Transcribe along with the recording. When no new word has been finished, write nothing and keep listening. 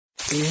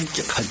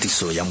ke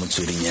kgatiso ya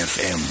Motsweding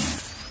FM.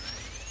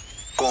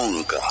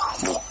 Konka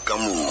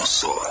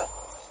bokamoso.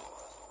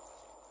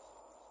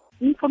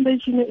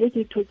 Information e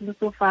ke thotseng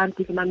so far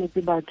ke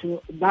mametse batho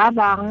ba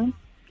bang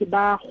ke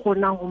ba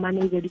kgona ho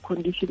manage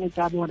di-condition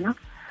tsa bona,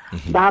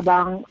 ba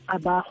bang a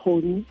ba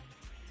kgone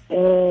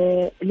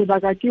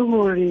lebaka ke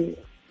hore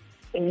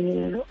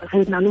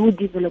re na le ho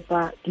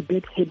developa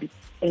di-bad habits,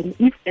 and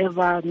if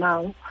ever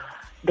now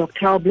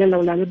doctor o bolela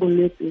o la le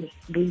bolwetse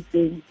bo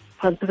itseng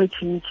tshwanetse re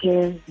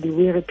change the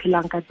way re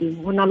phelang ka teng,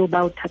 ho na le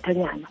ba o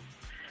thatanyana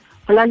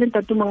go la le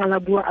ntate mangala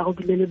bua a go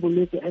bile le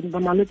bolwetse and ba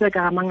malwetse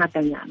ka ga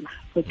mangatanyana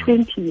for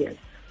 20 years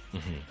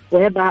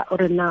whereby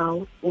or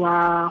now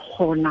wa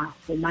kgona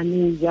go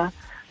manage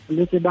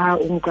bolwetse ba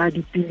o nka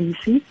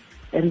dipilisi,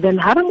 and then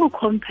ha re mo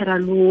compare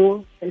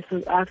lo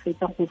a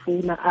feta go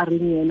founa a re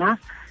yena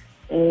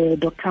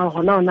doctor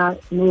hona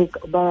no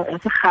ba ya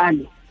se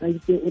khale ba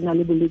itse o na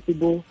le bolwetse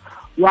bo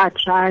wa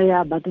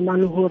try but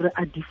man hore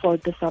a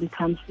default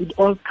sometimes. It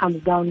all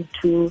comes down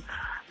to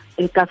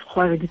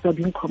a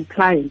being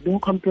compliant. Being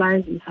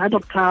compliant is how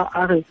doctor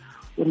are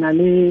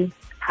unale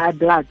high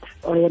blood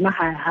or you're not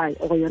high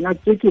or you're not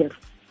sugar,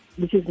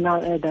 which is now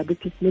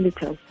diabetes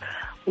mellitus.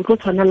 O tlo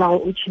tshwanela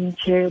o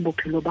change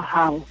bophelo ba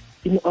hao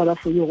in order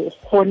for you to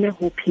kgone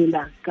ho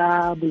phela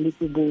ka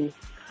bolwetse bo.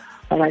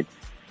 Alright.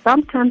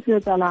 Sometimes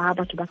it's a lot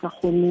about to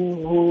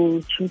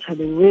who change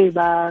the way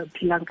ba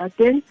philang ka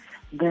teng,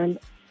 then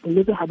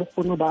bolwetse ha bo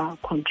kgone ba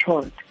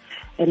controlled.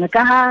 And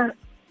ka ha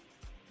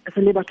se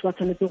le batho ba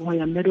tshwanetse go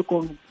ya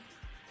medical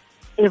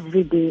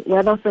every day,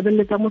 whether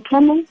sebeletsa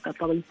motho mong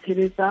kapa ba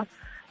itshebetsa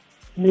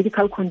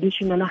medical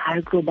condition and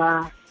high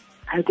global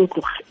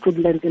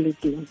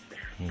teng.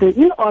 So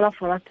in order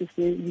for us to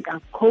say we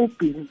are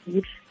coping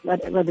with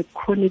whatever the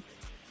chronic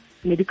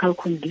medical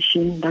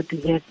condition that we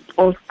have, it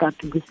all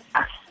starts with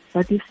us.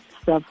 That is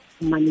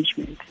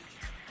self-management.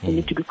 We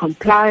need to be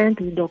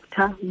compliant with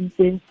doctor,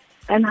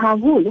 and how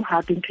will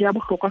happen to have a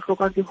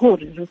hole.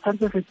 So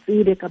something re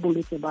tsebe ka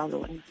bolwetse ba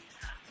rona.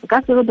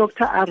 Ka se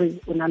doctor a re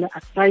o na le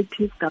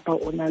arthritis kapa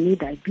o na le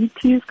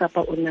diabetes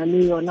kapa o na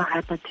le yona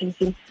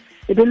hypertension,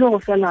 e be le go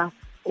fela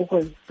o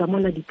go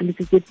tsamona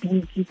dipilisi tse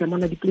pinki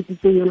tsamona dipilisi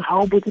tse yelo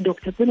ha o botse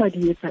doctor tsena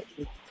di etsa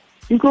eng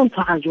di go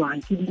ntshwara jwang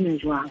ke dine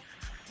jwang.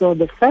 So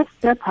the first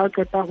step how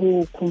to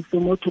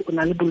confirm to o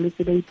na le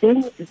bolwetse ba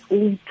itseng is o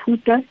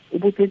ithuta o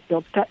botse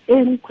doctor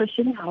any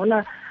question ha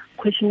ona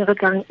question re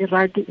tlang e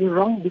right e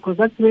wrong, because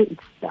that's where it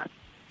starts.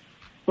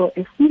 So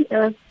as soon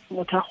as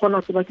motho a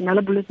kgona go ba ke na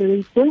le bolwetse ba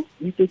itseng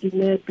e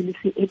tekile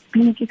pilisi e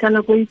pinki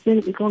kana go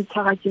itseng e tlo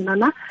ntshwara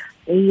kenana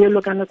e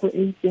yelo kana go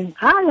itseng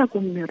ha ya go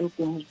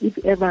mmerekong. If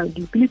ever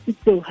di pilisi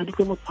tseo ha di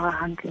go mo tshwara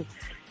hantle,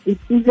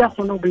 it's easier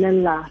go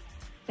bolella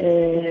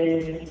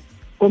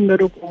go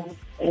mmerekong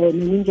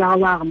ninja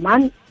wa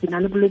man ke na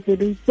le bolwetse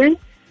ba itseng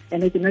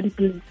and ke na di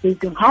pilisi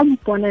tse ha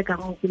mpona ka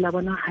go la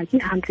bona ha ke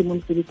hantle mo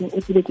mosebetsing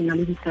o tsile ke na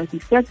le di-side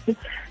effects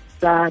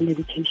tsa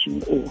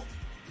medication o.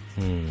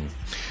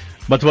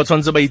 Batho ba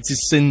tshwanetse ba itse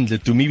sentle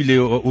tumi bile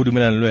o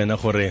dumelana le wena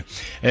gore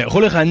go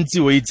le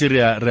gantsi o itse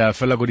re a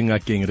fela go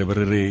dingakeng re be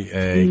re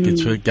ke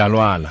tshwe ke a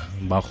lwala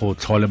ba go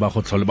tlhole ba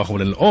go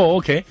bolela oh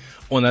okay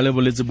o na le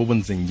boletse bo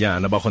bontseng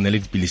jana ba go ne le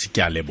dipilisi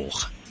ke a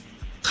leboga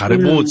ga re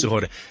botse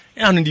gore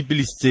ane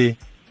dipilisi tse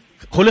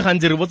go le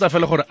gantsi re botsa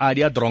fela gore a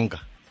di a dronka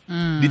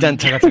di tla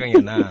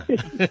ntlhakatlhakanya na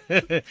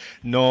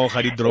no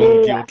ga di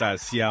dronki o tla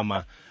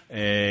siama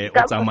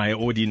o tsamaye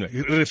o dinwe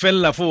re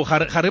fella fo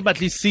ga re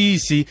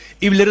batlisisi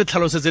ebile re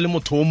tlhalosetse le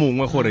motho o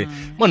mongwe gore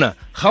mona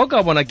ga o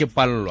ka bona ke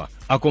pallwa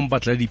a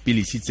kompatla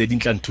dipilisi tse di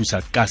tla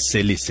nthusa ka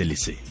sele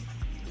se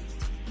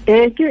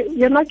ke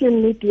yena ke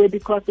nnete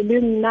because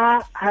le nna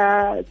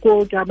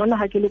ko ka bona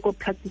ha ke le ko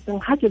practicing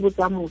ha ke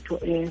botsa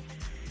motho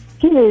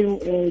ke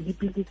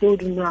dipilisi tse o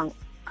di nwang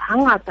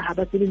hangata ha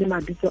ba tsebe le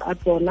mabitso a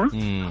tsona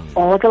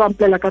o tla ba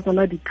mplela ka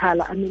tsona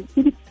dikhala I mean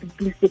ke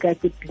dipilisi ka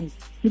tse pink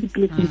ke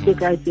dipilisi tse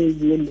ka tse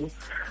yellow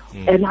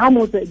and ha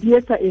mo di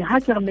etsa ha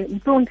ke re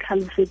ntse o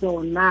ntlhalefetse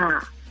ona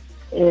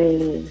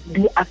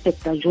di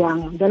affecta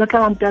jwang dana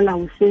tla ba mplela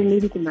o se ne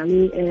di na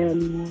le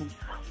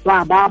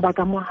ba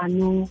ka mo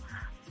hanong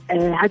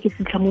ha ke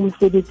fitla mo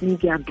mosebetsing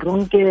ke a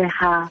dronke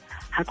ha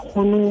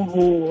khone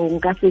ho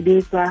nka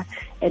sebetsa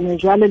and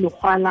jwale le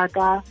khwala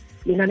ka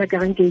lena ka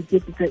reng ke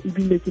iketsa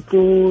ebile ke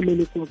tlo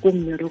le ko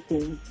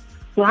mmerekong.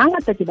 So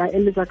hangata ke ba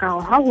eletsa ka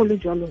ha go le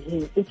jwalo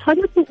he o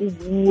tshwanetse o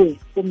bue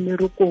ko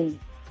mmerekong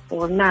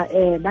ona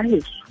ba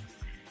heso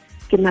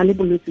ke na le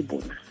bolwetse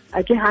bona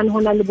a ke hane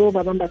hona le bo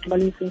ba bang batho ba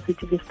le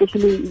sensitive,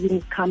 especially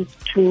when it comes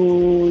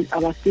to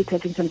our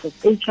status in terms of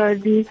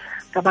HIV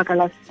ka baka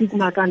la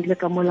stigma ka ndle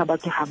ka mola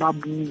batho ha ba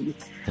bue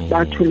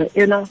ba thula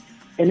ena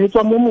ene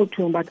tswa mo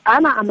mothong but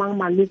ana amang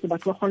malwetse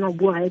batho ba kgona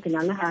go bua ha ke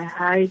na le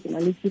high ke na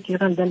le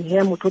tsikira and then he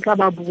motho tla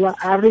ba bua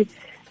a re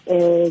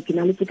ke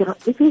na le tsikira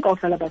e seng ka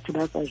ofela batho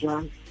ba tsa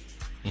jwang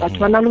batho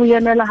ba na le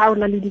yemela ha o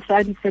na le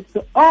di-side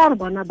effects or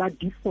bona ba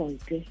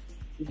default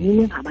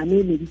meaning ha ba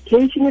ne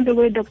medication in the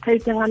way doctor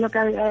is saying ana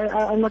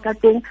ka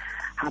teng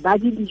ha ba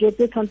di dijo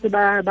tse tshwantse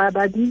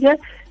ba dije,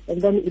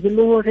 and then e be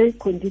le hore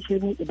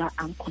condition e ba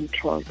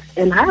uncontrolled.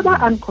 And ha ba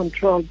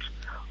uncontrolled,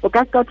 o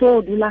ka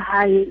tlo dula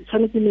hae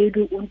tshwanetse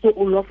maybe o ntse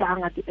o lofa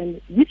hangata,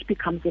 and which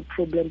becomes a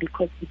problem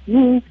because it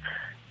means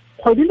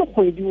kgwedi le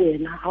kgwedi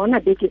wena ha ona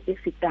beke e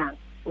fetang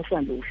o sa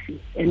lofi.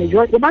 And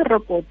jo e ba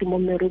report mo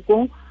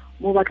merekong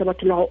mo batla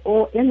batho la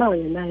o ena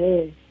wena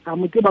he ga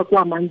mo ke ba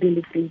kwa mande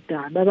le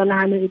feta ba bana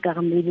ha ne ka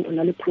ga maybe o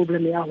na le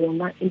problem ya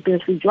hona in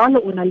person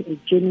jwalo o na le a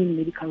genuine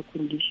medical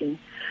condition.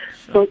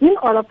 So in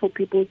order for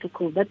people to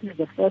cope, that is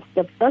the first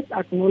step. First,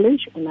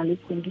 acknowledge on a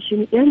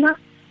condition ena,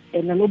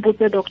 and then put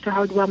the doctor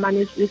how do I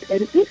manage it,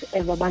 and if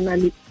ever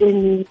banally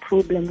any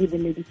problem with the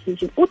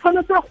medication,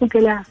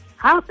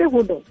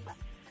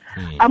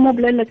 I'm a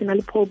blend like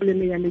a problem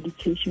with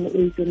medication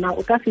is now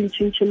a coffee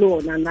change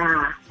alone and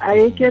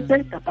I get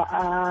it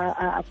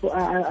a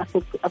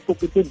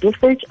focus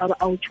dosage or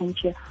out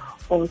change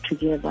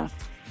altogether.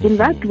 In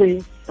that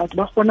way, that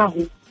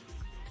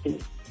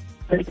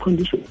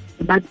condition,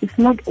 but it's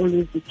not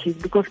always the case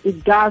because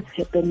it does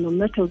happen no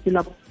matter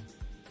the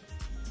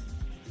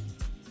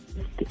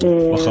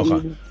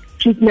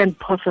treatment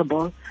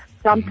possible.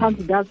 Sometimes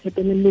it does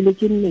happen in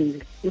religion,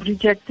 you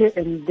reject it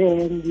and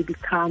then you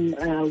become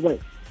well.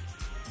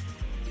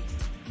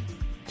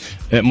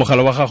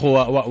 Mogala wa gago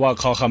wa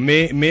kgaoga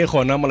me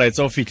gona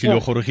molaetsa o fitlhile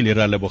gore gile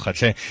ra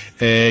lebogatlhe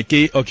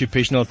ke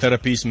Occupational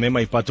Therapist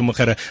Maipato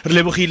Mokhere re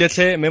lebogile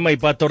tle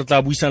Maipato re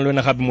tla buisana le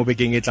wena gape mo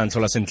bekeng e tlang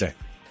tshola sentle.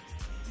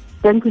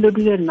 Thank you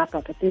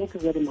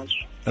very much.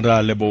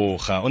 Ra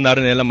leboga o na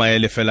re nela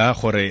maele fela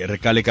gore re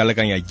ka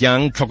lekalekanya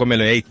jang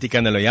tlhokomelo ya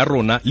itekanelo ya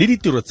rona le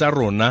ditiro tsa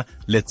rona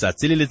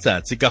letsatsi le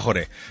letsatsi ka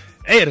gore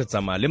re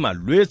tsamaya le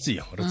malwetse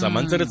re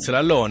tsamaya ntse re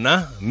tshela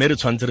lona mme re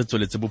tshwantse re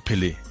tsweletse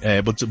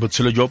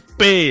botshelo jo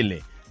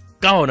pele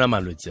ka ona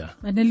malwetse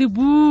a le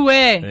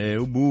bue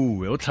o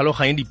bue o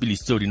tlhaloganye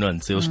dipilisi tse o di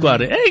nwantse o skwa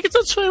re ke tsa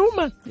tshweu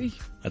man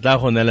a tla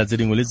go nela tse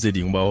dingwe le tse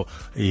dingwe ba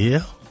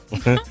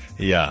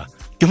ya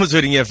ke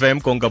Motsweding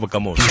FM konka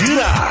bokamoso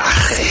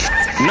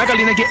nna ka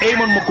lena ke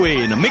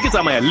Mokwena mme ke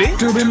tsamaya le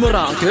Tumi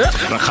Morake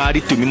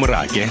Ragadi Tumi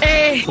Morake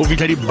o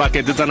fitlha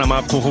di-bucket tsa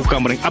nama kgogo ka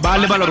moreng a ba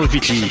lebala re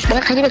fitlhile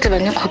bakgadi ba tla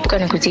bana kgopo ka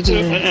nako tse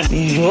dingwe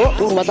yo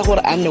o batla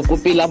gore a nne ko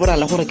pele a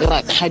borala gore ke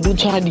rakgadi o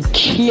tshwara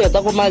dikhia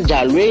tsa go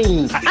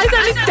majalweng a tsa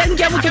le tanke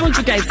ya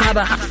motho ka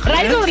itshaba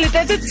ra ile gore le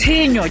tete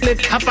tshenyo le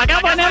tlhapa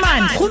ka bone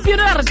man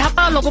gompieno re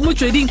tlhapa lo ko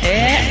Motsweding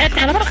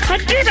tala ba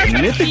kgatile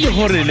nnete ke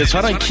gore le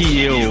tshwara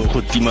khie eo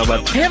go tima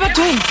batho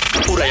batho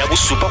ura ya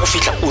bosupa go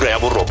fihla ura ya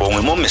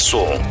borobongwe mo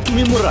mesong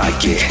Tumi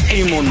Morake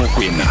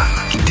Mokwena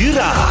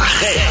dira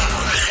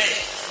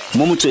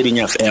mo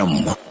Motsweding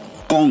FM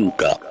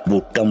konka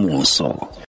bokamoso.